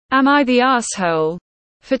Am I the asshole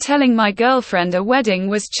for telling my girlfriend a wedding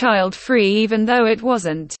was child-free even though it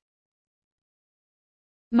wasn't?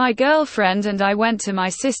 My girlfriend and I went to my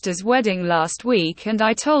sister's wedding last week and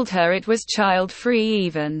I told her it was child-free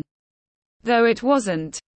even though it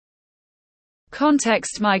wasn't.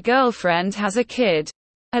 Context: my girlfriend has a kid.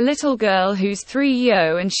 A little girl who's 3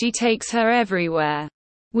 and she takes her everywhere.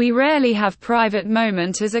 We rarely have private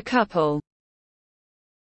moment as a couple.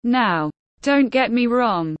 Now, don't get me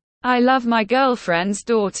wrong. I love my girlfriend's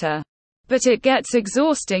daughter. But it gets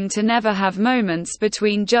exhausting to never have moments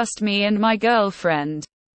between just me and my girlfriend.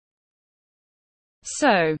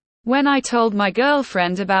 So, when I told my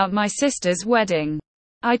girlfriend about my sister's wedding,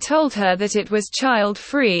 I told her that it was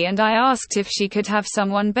child-free and I asked if she could have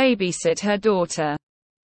someone babysit her daughter.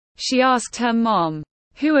 She asked her mom,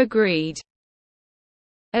 who agreed.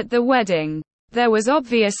 At the wedding, there was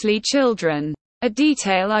obviously children, a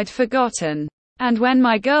detail I'd forgotten. And when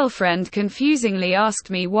my girlfriend confusingly asked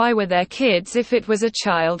me why were there kids if it was a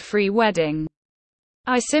child-free wedding,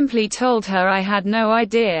 I simply told her I had no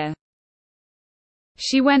idea.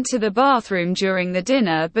 She went to the bathroom during the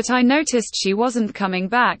dinner but I noticed she wasn't coming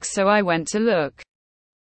back, so I went to look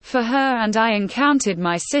for her and I encountered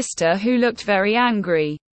my sister, who looked very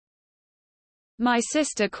angry. My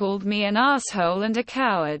sister called me an asshole and a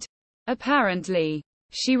coward. Apparently,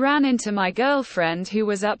 she ran into my girlfriend, who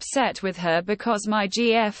was upset with her because my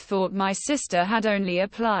GF thought my sister had only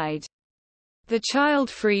applied the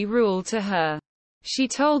child-free rule to her. She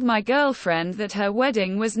told my girlfriend that her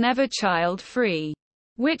wedding was never child-free,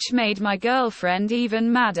 which made my girlfriend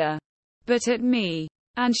even madder. But at me.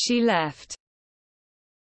 And she left.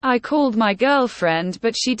 I called my girlfriend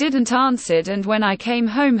but she didn't answer, and when I came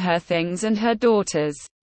home her things and her daughters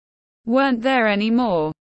weren't there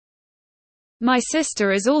anymore. My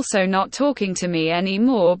sister is also not talking to me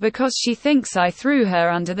anymore because she thinks I threw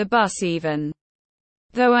her under the bus, even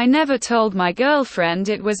though I never told my girlfriend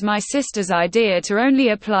it was my sister's idea to only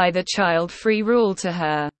apply the child-free rule to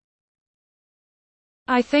her.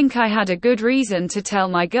 I think I had a good reason to tell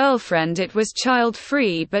my girlfriend it was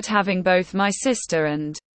child-free, but having both my sister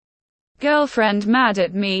and girlfriend mad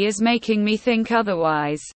at me is making me think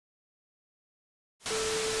otherwise.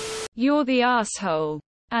 You're the asshole.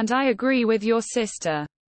 And I agree with your sister.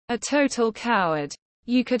 A total coward.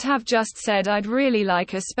 You could have just said, I'd really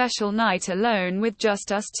like a special night alone with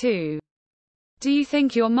just us two. Do you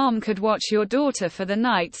think your mom could watch your daughter for the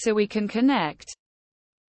night so we can connect?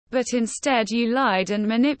 But instead you lied and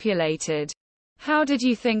manipulated. How did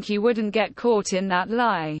you think you wouldn't get caught in that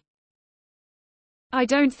lie? I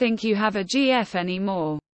don't think you have a GF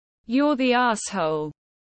anymore. You're the asshole.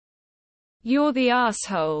 You're the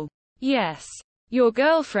asshole. Yes. Your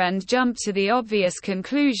girlfriend jumped to the obvious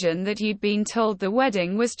conclusion that you'd been told the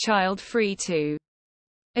wedding was child-free to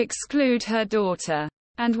exclude her daughter,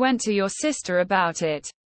 and went to your sister about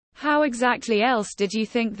it. How exactly else did you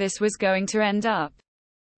think this was going to end up?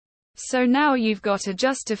 So now you've got a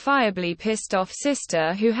justifiably pissed off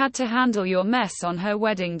sister who had to handle your mess on her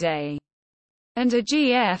wedding day, and a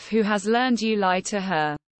GF who has learned you lie to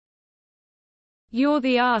her. You're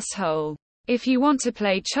the asshole. If you want to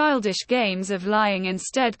play childish games of lying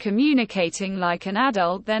instead communicating like an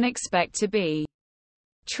adult, then expect to be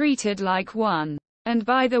treated like one. And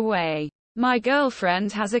by the way, my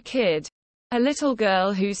girlfriend has a kid. A little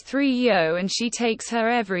girl who's 3 and she takes her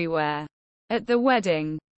everywhere. At the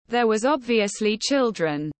wedding, there was obviously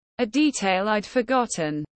children. A detail I'd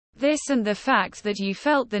forgotten. This and the fact that you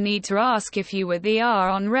felt the need to ask if you were the R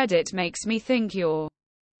on Reddit makes me think your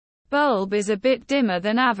bulb is a bit dimmer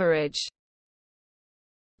than average.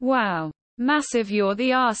 Wow. Massive. You're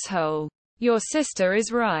the asshole. Your sister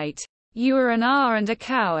is right. You are an R and a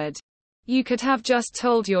coward. You could have just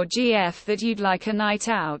told your GF that you'd like a night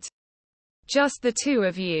out. Just the two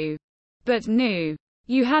of you. But no.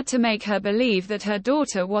 You had to make her believe that her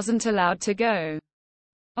daughter wasn't allowed to go.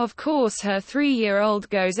 Of course her 3-year-old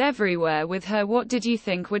goes everywhere with her. What did you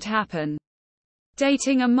think would happen?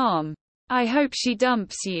 Dating a mom. I hope she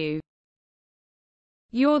dumps you.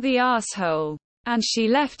 You're the asshole. And she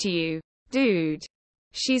left you. Dude.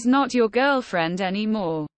 She's not your girlfriend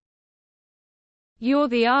anymore. You're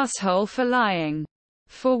the asshole for lying.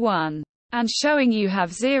 For one. And showing you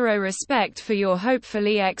have zero respect for your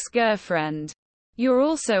hopefully ex-girlfriend. You're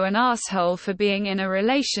also an asshole for being in a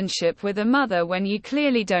relationship with a mother when you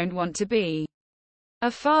clearly don't want to be a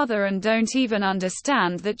father and don't even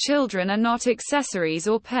understand that children are not accessories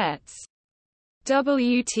or pets.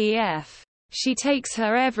 WTF. She takes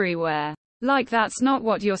her everywhere. Like that's not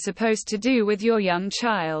what you're supposed to do with your young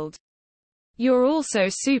child. You're also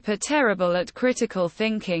super terrible at critical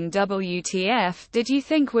thinking. WTF did you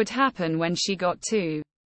think would happen when she got to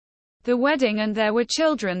the wedding and there were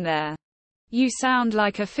children there? You sound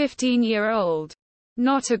like a 15-year-old,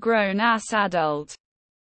 not a grown-ass adult.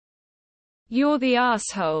 You're the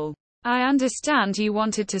asshole. I understand you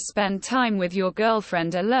wanted to spend time with your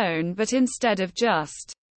girlfriend alone, but instead of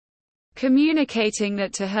just communicating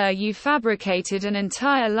that to her, you fabricated an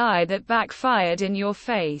entire lie that backfired in your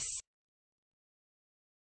face.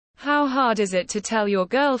 How hard is it to tell your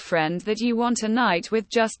girlfriend that you want a night with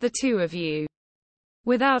just the two of you?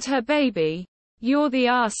 Without her baby? You're the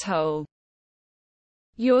asshole.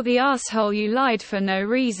 You're the asshole. You lied for no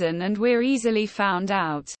reason and we're easily found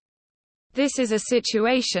out. This is a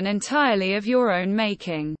situation entirely of your own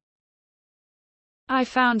making. I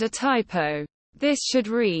found a typo. This should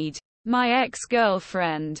read, my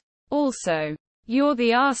ex-girlfriend. Also, you're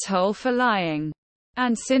the asshole for lying.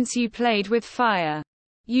 And since you played with fire,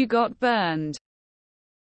 you got burned.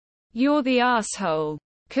 You're the asshole.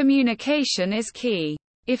 Communication is key.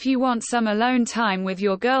 If you want some alone time with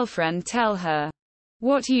your girlfriend, tell her.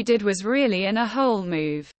 What you did was really a whole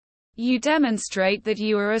move. You demonstrate that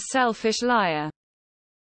you are a selfish liar.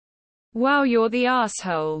 Wow, you're the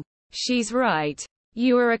asshole. She's right.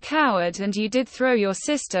 You are a coward and you did throw your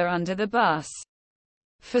sister under the bus.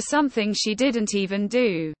 For something she didn't even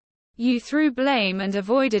do. You threw blame and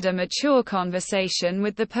avoided a mature conversation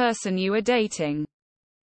with the person you were dating.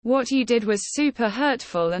 What you did was super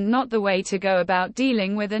hurtful and not the way to go about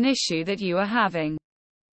dealing with an issue that you are having.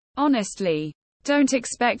 Honestly, don't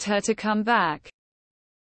expect her to come back.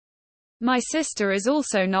 My sister is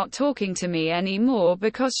also not talking to me anymore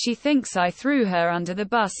because she thinks I threw her under the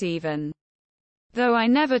bus, even though I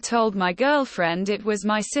never told my girlfriend it was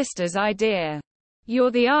my sister's idea.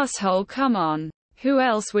 You're the asshole. Come on. Who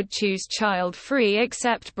else would choose child-free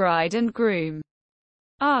except bride and groom?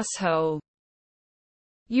 Asshole.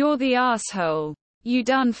 You're the asshole. You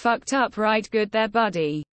done fucked up right good there,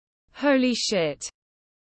 buddy. Holy shit.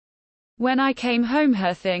 When I came home,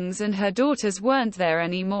 her things and her daughters weren't there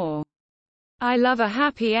anymore. I love a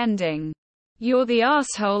happy ending. You're the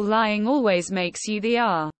asshole. Lying always makes you the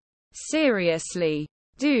R. Seriously.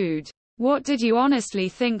 Dude. What did you honestly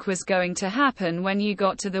think was going to happen when you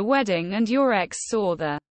got to the wedding and your ex saw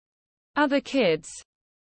the other kids?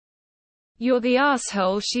 You're the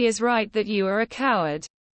asshole. She is right that you are a coward.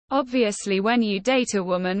 Obviously, when you date a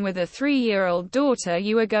woman with a 3-year-old daughter,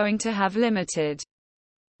 you are going to have limited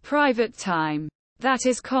private time. That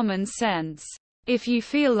is common sense. If you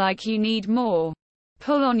feel like you need more,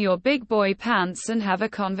 pull on your big boy pants and have a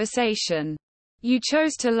conversation. You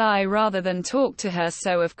chose to lie rather than talk to her,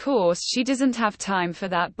 so of course she doesn't have time for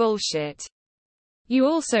that bullshit. You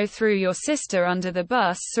also threw your sister under the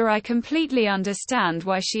bus, so I completely understand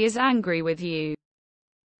why she is angry with you.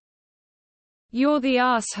 You're the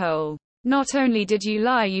asshole. Not only did you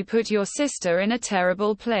lie, you put your sister in a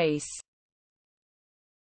terrible place.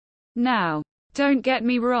 Now, don't get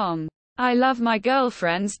me wrong. I love my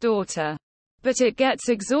girlfriend's daughter. But it gets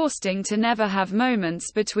exhausting to never have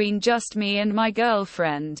moments between just me and my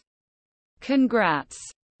girlfriend. Congrats.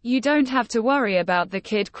 You don't have to worry about the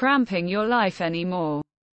kid cramping your life anymore.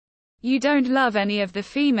 You don't love any of the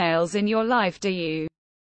females in your life, do you?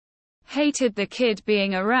 Hated the kid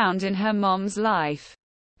being around in her mom's life.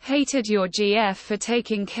 Hated your GF for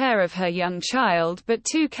taking care of her young child but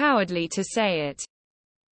too cowardly to say it.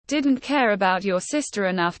 Didn't care about your sister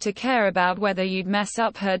enough to care about whether you'd mess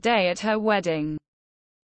up her day at her wedding.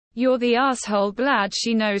 You're the asshole. Glad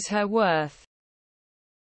she knows her worth.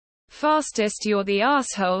 Fastest you're the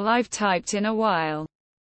asshole I've typed in a while.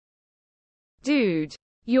 Dude.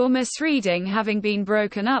 You're misreading having been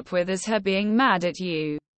broken up with as her being mad at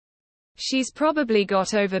you. She's probably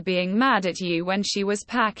got over being mad at you when she was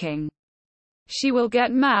packing. She will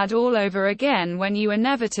get mad all over again when you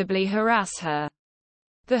inevitably harass her.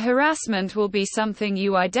 The harassment will be something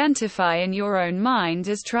you identify in your own mind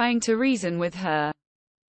as trying to reason with her.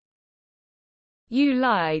 You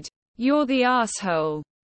lied. You're the asshole.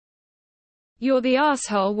 You're the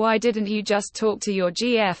asshole. Why didn't you just talk to your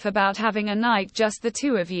GF about having a night just the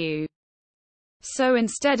two of you? So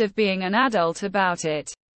instead of being an adult about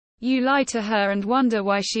it, you lie to her and wonder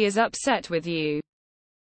why she is upset with you.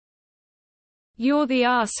 You're the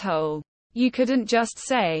asshole. You couldn't just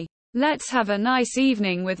say, let's have a nice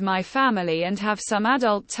evening with my family and have some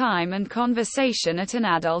adult time and conversation at an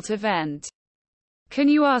adult event. Can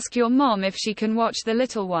you ask your mom if she can watch the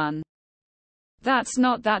little one? That's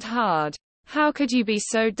not that hard. How could you be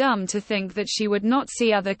so dumb to think that she would not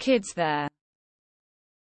see other kids there?